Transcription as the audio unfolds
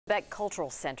Beck Cultural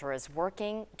Center is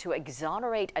working to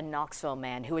exonerate a Knoxville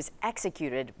man who was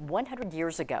executed 100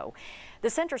 years ago. The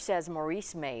center says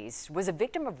Maurice Mays was a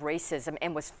victim of racism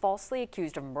and was falsely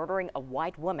accused of murdering a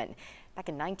white woman back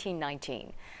in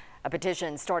 1919. A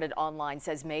petition started online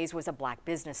says Mays was a black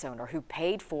business owner who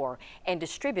paid for and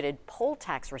distributed poll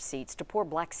tax receipts to poor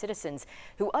black citizens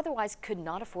who otherwise could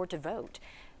not afford to vote.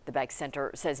 The Beck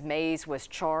Center says Mays was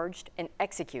charged and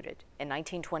executed in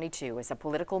 1922 as a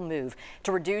political move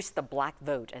to reduce the black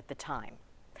vote at the time.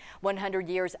 100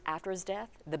 years after his death,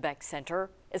 the Beck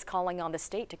Center is calling on the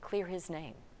state to clear his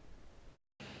name.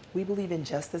 We believe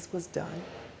injustice was done,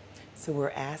 so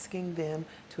we're asking them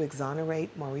to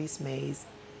exonerate Maurice Mays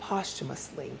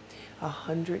posthumously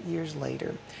 100 years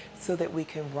later so that we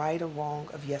can right a wrong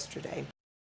of yesterday.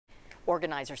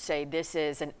 Organizers say this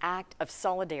is an act of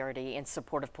solidarity in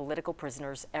support of political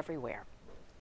prisoners everywhere.